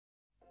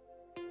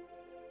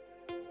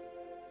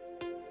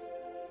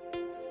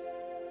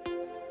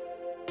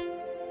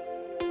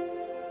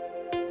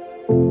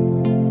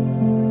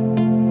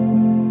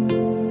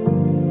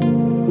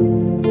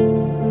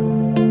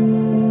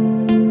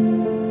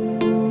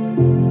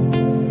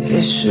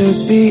It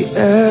should be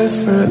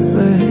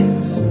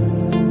effortless,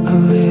 a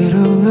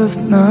little of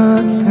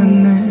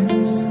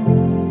nothingness.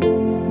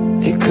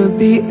 It could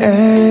be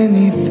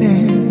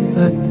anything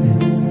but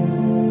this.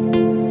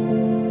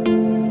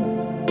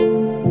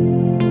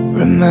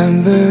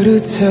 Remember to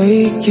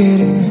take it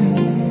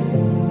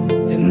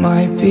in. It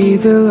might be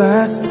the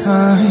last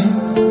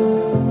time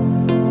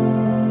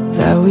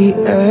that we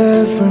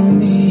ever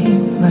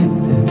meet like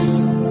this.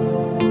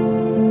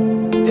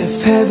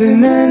 If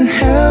heaven and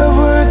hell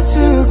were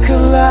to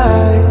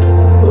collide,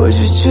 would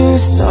you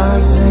choose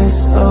darkness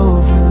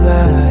over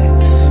light?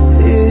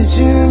 Did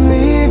you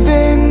leave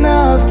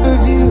enough of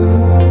you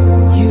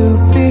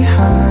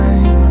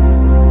behind?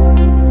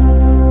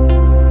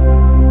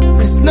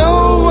 'Cause no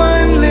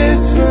one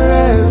lives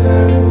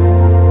forever.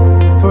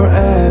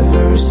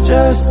 Forever's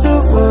just a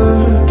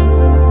word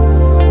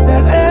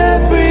that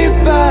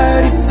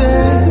everybody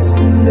says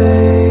when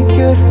they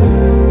get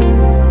hurt.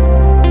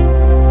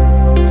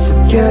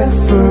 Forget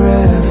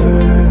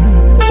forever.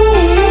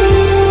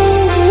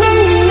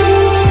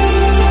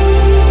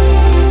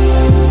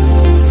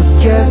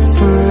 Forget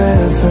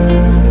forever.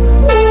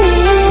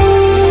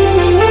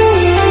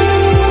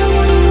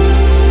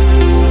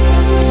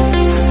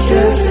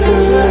 Forget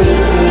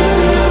forever.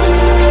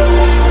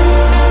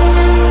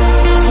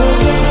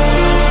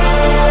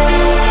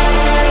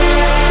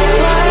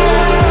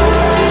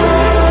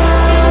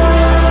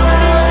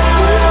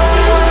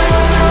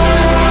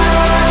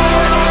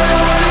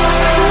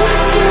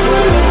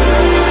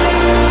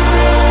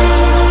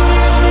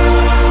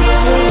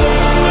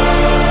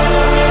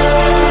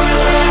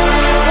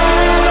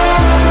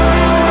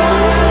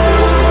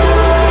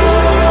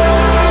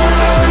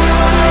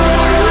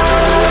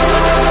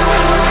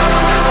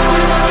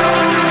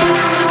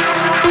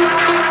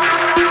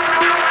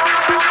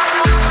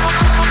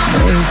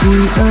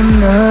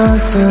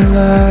 Another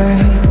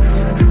life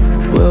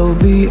will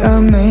be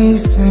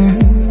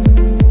amazing,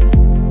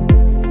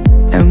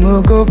 and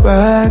we'll go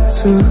back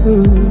to who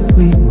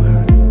we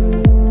were.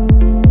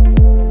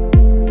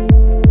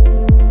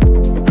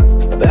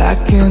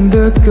 Back in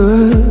the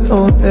good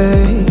old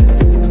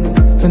days,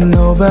 when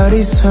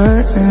nobody's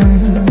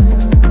hurting,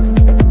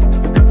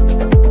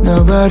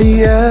 nobody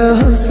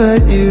else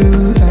but you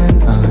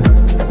and I.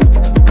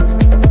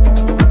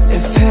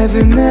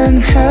 Heaven and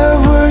hell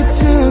were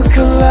to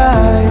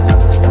collide,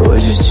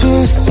 would you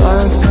choose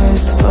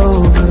darkness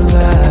over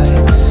light?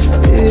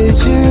 Did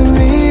you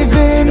leave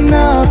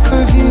enough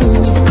of you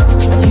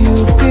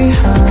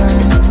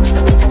behind?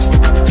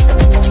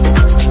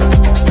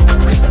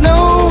 'Cause no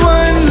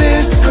one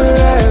lives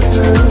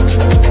forever.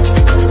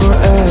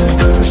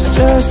 Forever's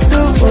just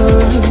a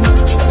word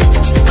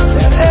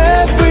that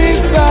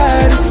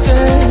everybody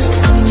says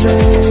when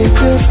they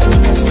get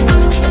hurt.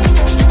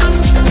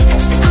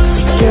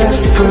 Forget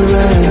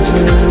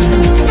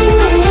forever.